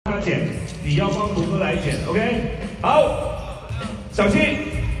捡，你要帮图哥来捡 ，OK？ 好，小七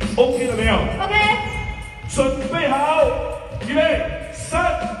 ，OK 了没有 ？OK。准备好，预备，3、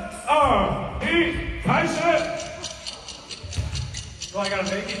2、1，开始。I gotta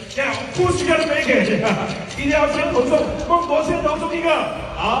make it. Yeah, of course you gotta make it. 一定要先投中，孟博先投中一个。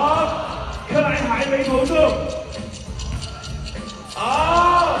好，克莱还没投中。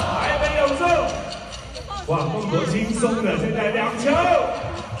好，还没有中。哇，孟博轻松的，现在2球。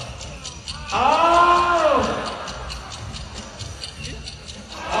好，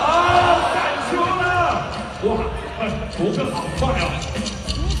好，3球了。哇，图哥好快哦。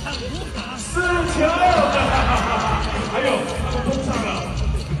4球。还有，他们冲上了。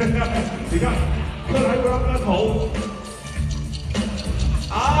你看，克莱不让他投。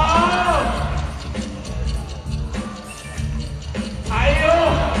啊！还有，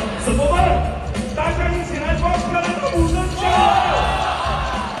怎么办？大家一起来帮克莱的5分球。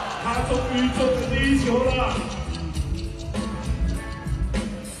他终于中了第1球了。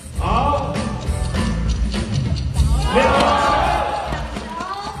好，2球，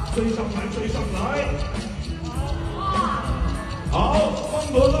追上来，追上来。好，孟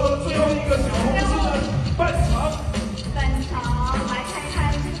博到了最后一个小红心的半场。半场，来看一看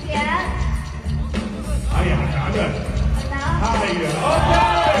之前。哎呀，拿着，太远了。OK。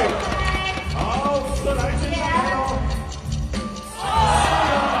好，克莱先上来喽。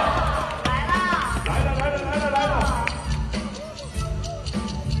来了。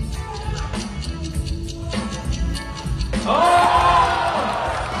哦。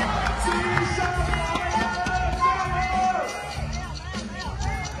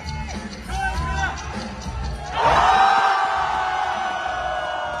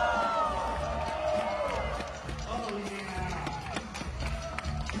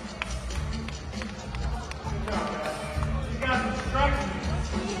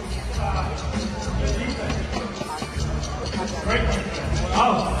好，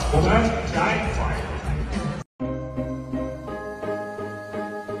我们来。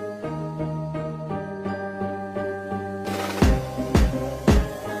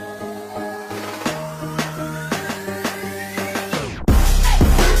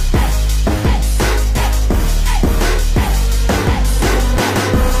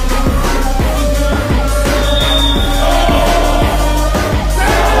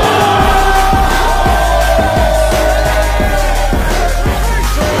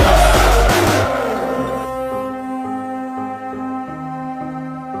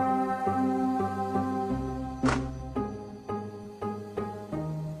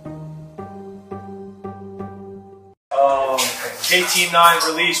KT9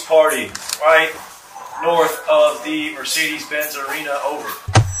 release party right north of the Mercedes-Benz Arena over.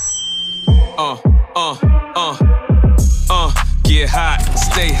 Get hot,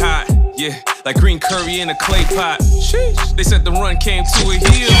 stay hot, yeah, like green curry in a clay pot. Sheesh. They said the run came to a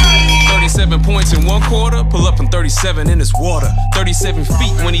heel. 37 points in 1 quarter, pull up from 37 in his water. 37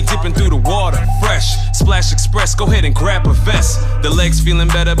 feet when he dipping through the water. Fresh, splash express, go ahead and grab a vest. The legs feeling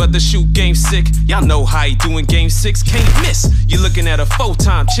better, but the shoot game sick. Y'all know how he doing game 6, can't miss. You're looking at a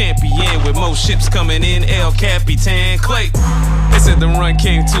 4-time champion with more ships coming in, El Capitan Klay. They said the run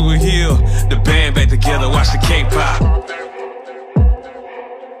came to a heel. The band back together, watch the K-pop.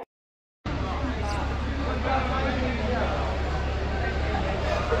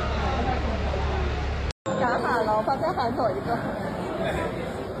 放在反手一个。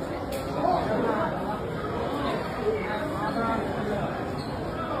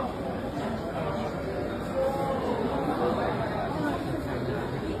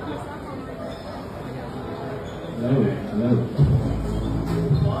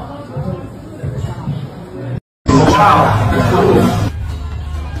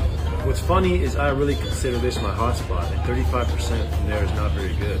What's funny is I really consider this my hotspot, and 35% from there is not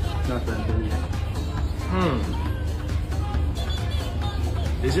very good. Not that good yet.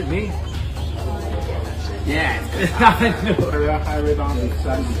 Is it me? Yeah. Very high rebound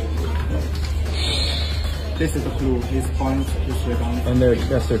size. This is the blue. This point, this rebound. And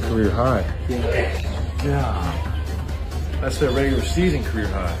that's their career high. Yeah. Yeah. That's their regular season career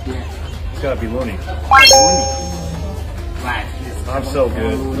high. Yeah. It's gotta be Looney. Right. I'm so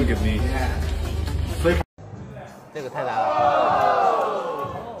good. Look at me. Yeah. 这个太难了，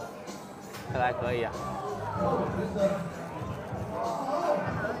克莱可以啊！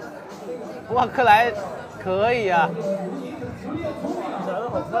哇，克莱可以啊！转得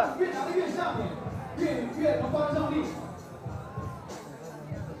好快。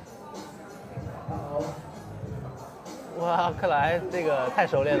哇，克莱这个太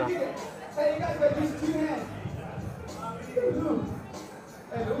熟练了。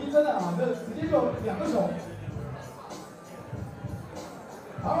哎，刘一真的啊，这直接就2个手。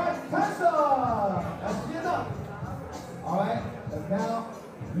好来，开始，来时间到。好来 ，now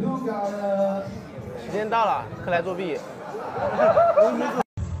you got 时间到了，克莱作弊。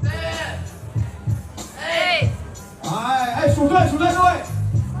哎，数对，各位。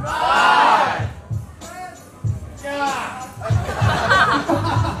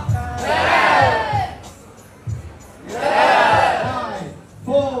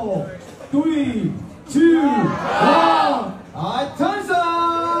5、4、3、2、1，来，Thompson，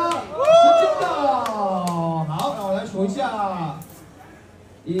时间到。好，那我来数一下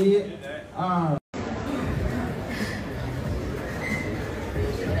，1、2。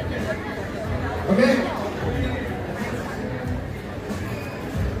OK。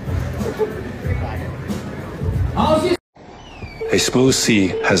 A smooth sea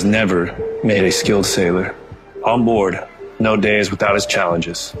has never made a skilled sailor. On board, no day is without its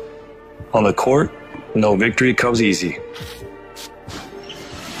challenges. On the court, no victory comes easy.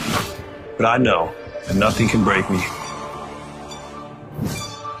 But I know that nothing can break me.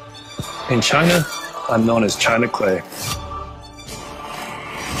 In China, I'm known as China Klay.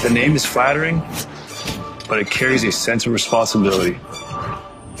 The name is flattering, but it carries a sense of responsibility.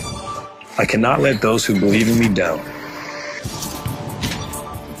 I cannot let those who believe in me down.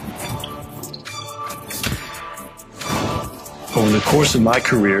 Over the course of my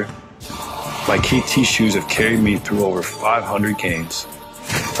career, my KT shoes have carried me through over 500 games.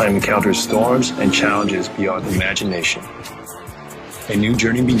 I have encountered storms and challenges beyond imagination. A new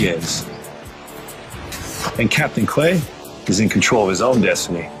journey begins. And Captain Klay is in control of his own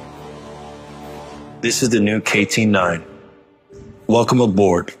destiny. This is the new KT9. Welcome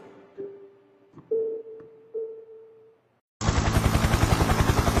aboard.